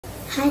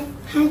Hi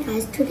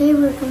guys, today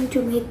we're going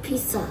to make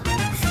pizza.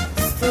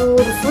 So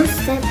the first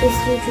step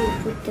is you to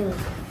put the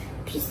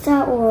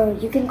pizza, or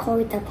you can call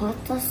it the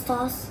pasta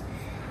sauce,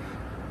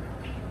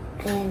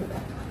 and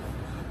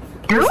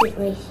place it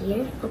right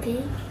here,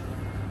 okay?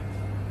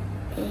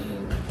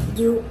 And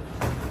you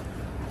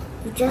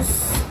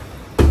just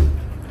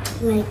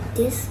like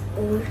this,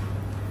 or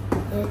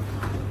I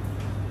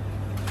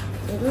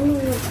don't know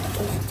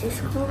what is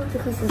this called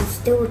because I'm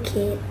still a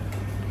kid.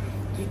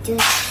 You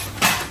just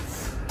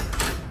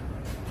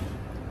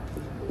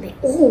make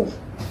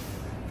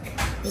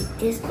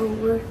this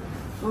over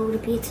all the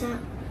pizza.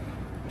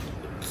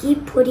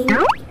 Keep putting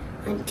it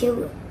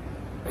until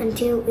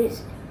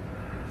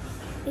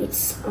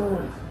it's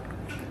all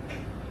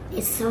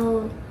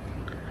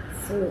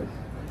full.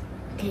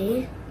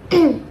 Okay.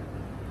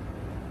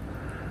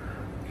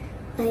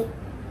 Like,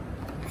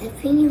 I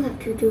think you have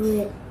to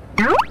do it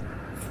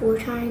 4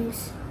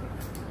 times,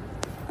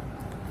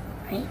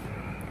 right?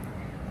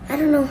 I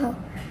don't know how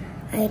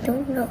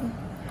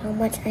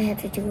much I have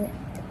to do it.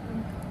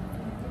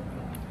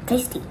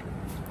 Tasty.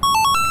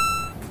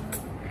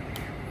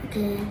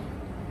 Okay,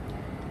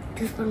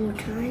 just one more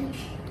time.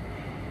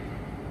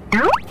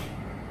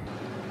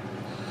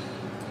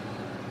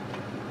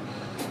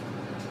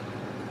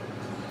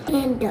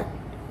 And done.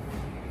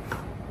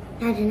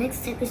 Now the next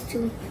step is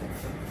to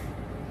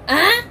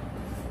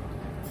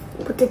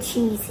put the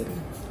cheese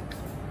in.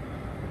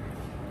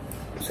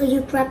 So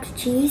you grab the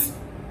cheese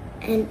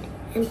and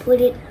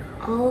put it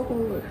all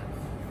over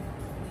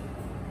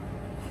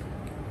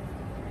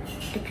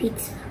the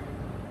pizza,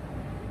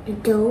 the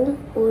dough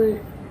or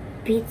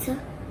pizza.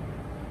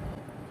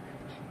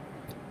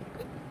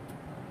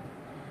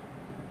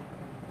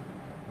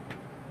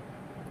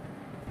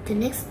 The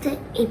next step,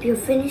 if you're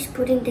finished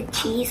putting the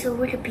cheese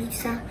over the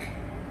pizza,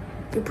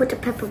 you put the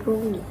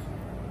pepperoni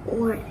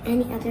or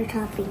any other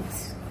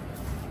toppings.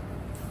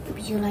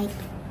 If you like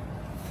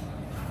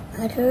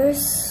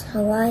others,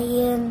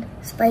 Hawaiian,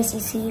 spicy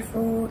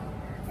seafood,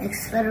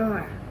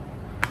 etc.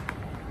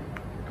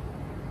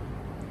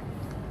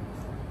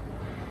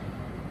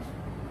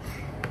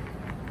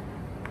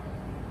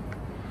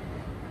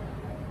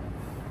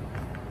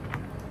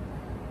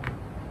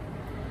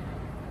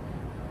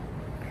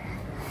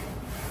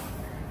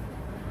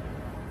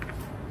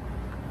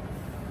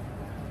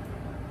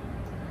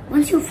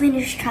 Once you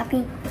finish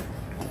topping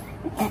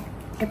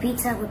the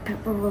pizza with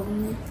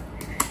pepperoni,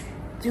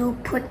 you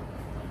put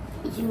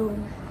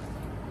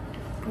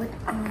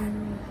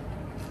on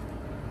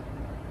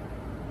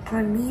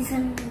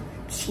Parmesan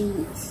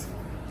cheese.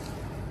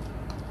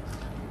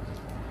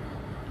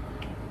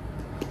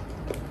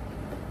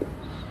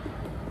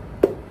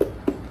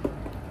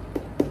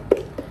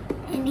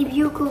 And if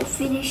you go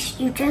finish,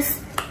 you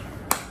just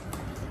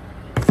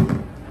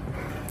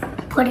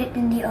put it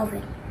in the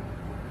oven.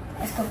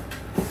 Let's go.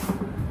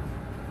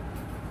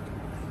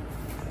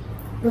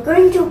 We're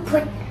going to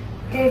put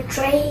the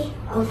tray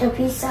of the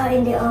pizza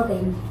in the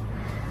oven.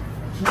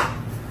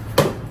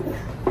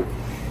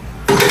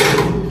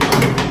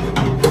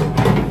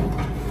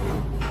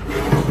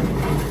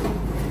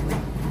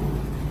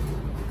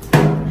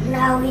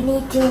 Now we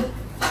need to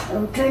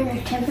turn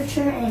the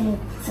temperature and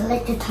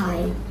select the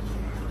time.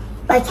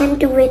 I can't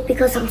do it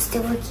because I'm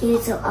still a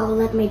kid, so I'll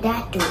let my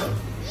dad do it.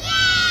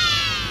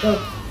 Go.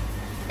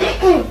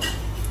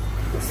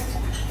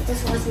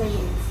 Just wash my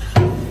hands.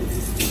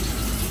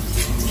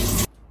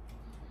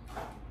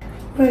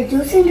 We're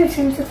reducing the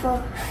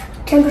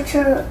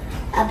temperature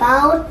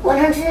about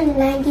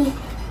 190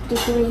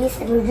 degrees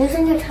and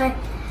reducing the time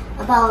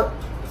about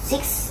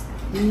 6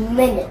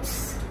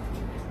 minutes.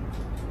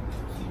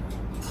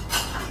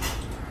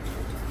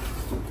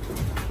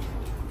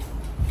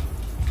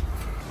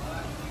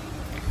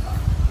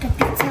 The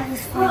pizza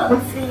is finally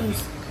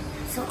finished,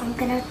 so I'm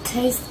gonna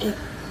taste it.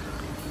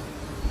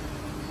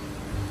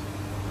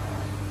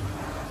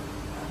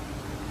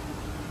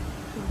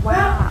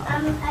 Wow.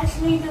 I'm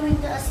actually doing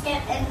the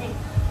escape ending.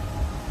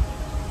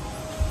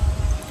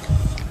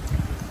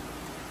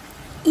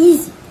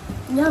 Easy.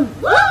 Yum.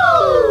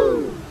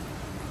 Woo!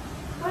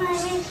 When I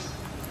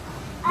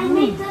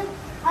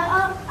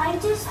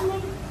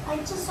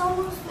just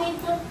almost made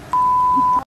the